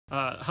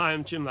Hi,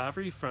 I'm Jim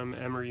Lavery from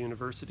Emory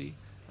University.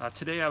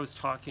 Today I was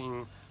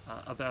talking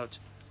about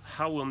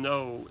how we'll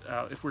know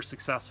if we're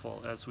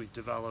successful as we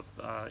develop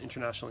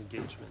international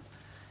engagement.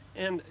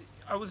 And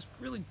I was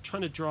really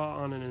trying to draw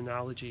on an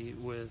analogy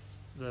with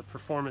the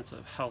performance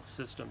of health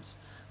systems,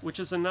 which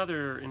is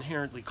another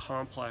inherently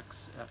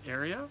complex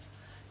area.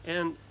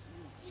 And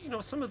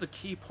some of the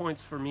key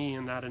points for me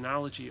in that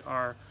analogy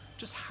are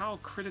just how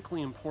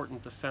critically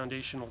important the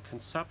foundational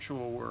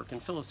conceptual work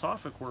and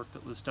philosophic work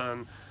that was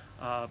done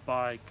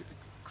by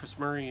Chris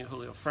Murray,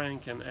 Julio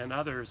Frank, and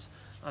others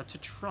to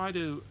try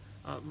to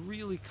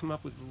really come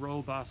up with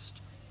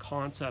robust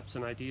concepts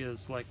and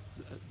ideas like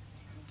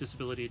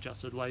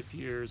disability-adjusted life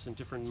years and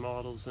different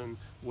models and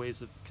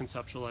ways of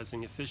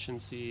conceptualizing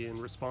efficiency and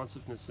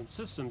responsiveness in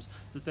systems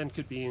that then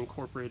could be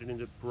incorporated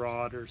into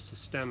broader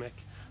systemic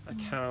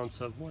accounts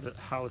of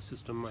how a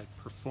system might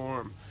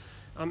perform.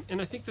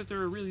 And I think that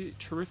there are really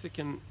terrific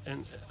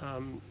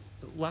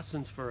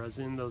lessons for us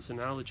in those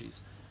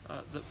analogies.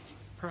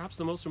 Perhaps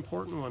the most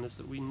important one is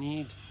that we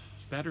need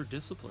better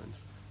discipline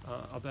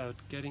about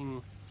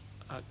getting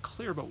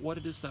clear about what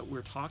it is that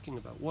we're talking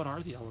about. What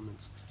are the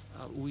elements?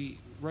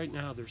 Right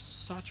now there's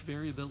such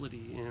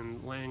variability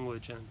in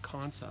language and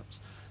concepts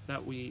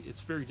that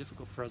it's very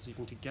difficult for us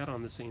even to get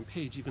on the same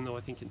page, even though I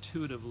think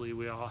intuitively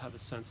we all have a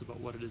sense about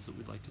what it is that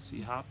we'd like to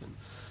see happen.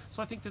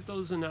 So I think that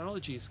those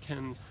analogies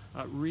can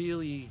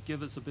really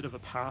give us a bit of a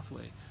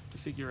pathway to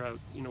figure out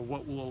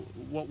what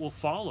will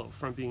follow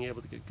from being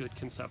able to get good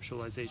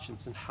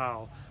conceptualizations and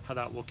how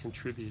that will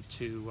contribute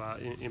to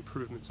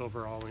improvements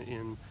overall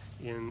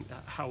in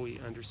how we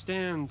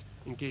understand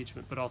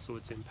engagement, but also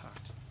its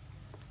impact.